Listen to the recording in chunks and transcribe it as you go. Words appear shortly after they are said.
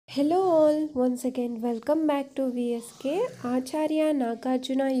Hello all, once again welcome back to VSK Acharya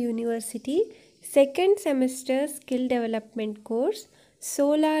Nagarjuna University second semester skill development course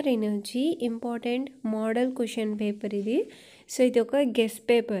solar energy important model question paper ఇది so ఇది ఒక guest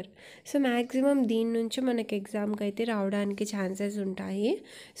paper so maximum దీని నుంచి మనకి ఎగ్జామ్కి అయితే రావడానికి ఛాన్సెస్ ఉంటాయి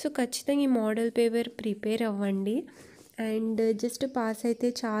సో ఖచ్చితంగా ఈ మోడల్ పేపర్ ప్రిపేర్ అవ్వండి అండ్ జస్ట్ పాస్ అయితే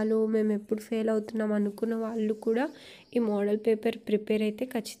చాలు మేము ఎప్పుడు ఫెయిల్ అవుతున్నాం అనుకున్న వాళ్ళు కూడా ఈ మోడల్ పేపర్ ప్రిపేర్ అయితే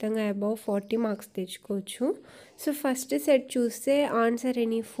ఖచ్చితంగా అబౌవ్ 40 మార్క్స్ తెచ్చుకోవచ్చు సో ఫస్ట్ సెట్ చూస్తే ఆన్సర్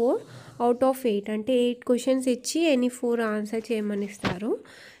ఎనీ 4 అవుట్ ఆఫ్ 8 అంటే 8 క్వశ్చన్స్ ఇచ్చి ఎనీ 4 ఆన్సర్ చేయమని ఇస్తారు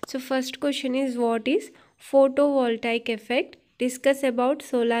so first question is what is photovoltaic effect discuss about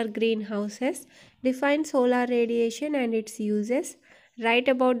solar green houses define solar radiation and it's uses write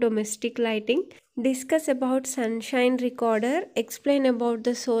about domestic lighting, discuss about sunshine recorder, explain about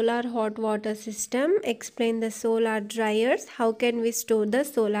the solar hot water system, explain the solar dryers, how can we store the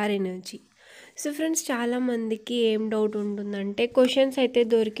solar energy. So friends చాలామందికి ఏం doubt ఉంటుందంటే questions అయితే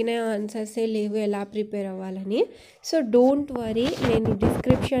దొరికిన ఆన్సర్సే లేవు ఎలా prepare అవ్వాలని so don't worry నేను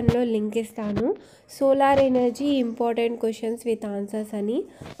డిస్క్రిప్షన్లో లింక్ ఇస్తాను solar energy important questions with answers అని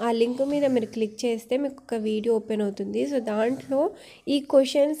ఆ లింక్ మీద మీరు క్లిక్ చేస్తే మీకు ఒక వీడియో ఓపెన్ అవుతుంది సో దాంట్లో ఈ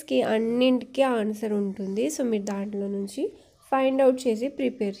క్వశ్చన్స్కి అన్నింటికీ ఆన్సర్ ఉంటుంది సో మీరు దాంట్లో నుంచి ఫైండ్ అవుట్ చేసి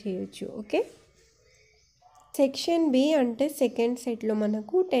ప్రిపేర్ చేయొచ్చు ఓకే సెక్షన్ బి అంటే సెకండ్ సెట్లో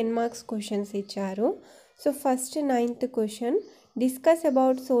మనకు 10 మార్క్స్ క్వశ్చన్స్ ఇచ్చారు so first 9th question discuss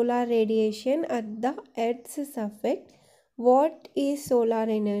about solar radiation at the earth's surface what is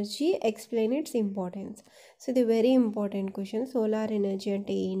solar energy explain its importance so ఇది very important question solar energy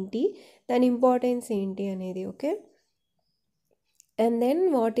అంటే ఏంటి దాని importance ఏంటి అనేది okay and then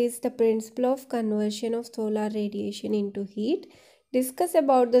what is the principle of conversion of solar radiation into heat discuss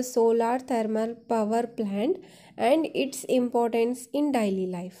about the solar thermal power plant and its importance in daily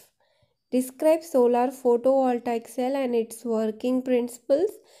life describe solar photovoltaic cell and its working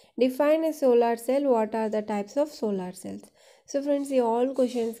principles define a solar cell what are the types of solar cells so friends ఈ all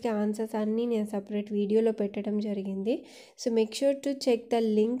క్వశ్చన్స్కి answers అన్నీ నేను separate వీడియోలో పెట్టడం జరిగింది so make sure to check the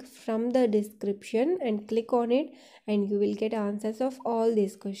link from the description and click on it and you will get answers of all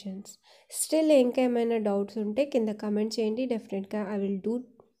these questions still ఇంకా ఏమైనా doubts ఉంటే కింద కమెంట్ చేయండి డెఫినెట్గా I will do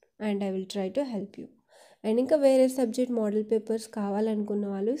and I will try to help you and ఇంకా వేరే subject model papers కావాలనుకున్న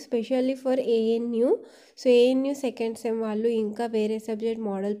వాళ్ళు specially for ANU so ANU second sem వాళ్ళు ఇంకా వేరే సబ్జెక్ట్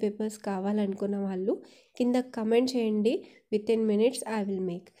మోడల్ పేపర్స్ కావాలనుకున్న వాళ్ళు కింద కమెంట్ చేయండి with in minutes I will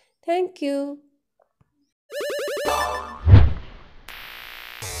make thank you